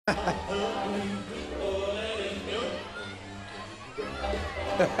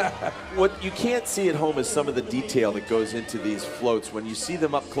What you can't see at home is some of the detail that goes into these floats. When you see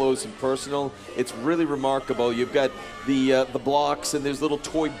them up close and personal, it's really remarkable. You've got the blocks, and there's little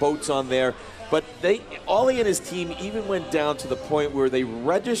toy boats on there. But Ollie and his team even went down to the point where they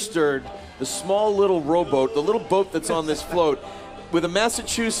registered the small little rowboat, the little boat that's on this float, with a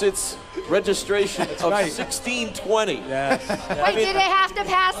Massachusetts registration of 1620. Yes. Wait, did they have to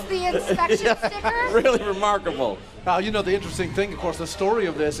pass the inspection sticker? Really remarkable. You know, the interesting thing, of course, the story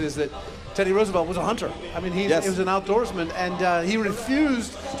of this is that Teddy Roosevelt was a hunter. I mean, he was an outdoorsman, and he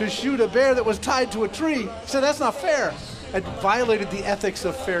refused to shoot a bear that was tied to a tree. He said, that's not fair. It violated the ethics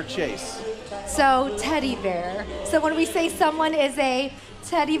of fair chase. So, teddy bear. So when we say someone is a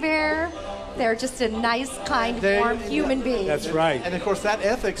teddy bear, they're just a nice, kind, warm human being. That's right. And of course, that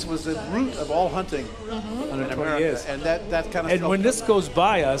ethics was the root of all hunting in America. Years. And that kind of. And when this goes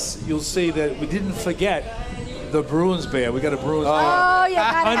by us, you'll see that we didn't forget the Bruins bear. We got a Bruins bear. Oh, you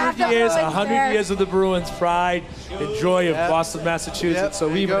gotta have the Bruins 100 bear. years of the Bruins pride and joy of Boston, Massachusetts. So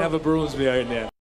we even have a Bruins bear in there.